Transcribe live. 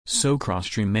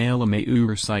Sokrostream est le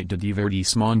meilleur site de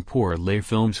divertissement pour les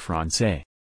films français.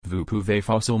 Vous pouvez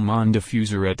facilement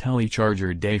diffuser et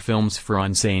télécharger des films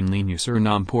français en ligne sur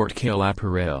n'importe quel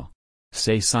appareil.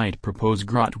 Ces sites proposent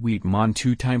gratuitement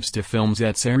tout types de films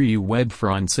et séries web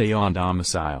français à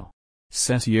domicile.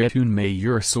 Ceci est une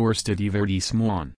meilleure source de divertissement.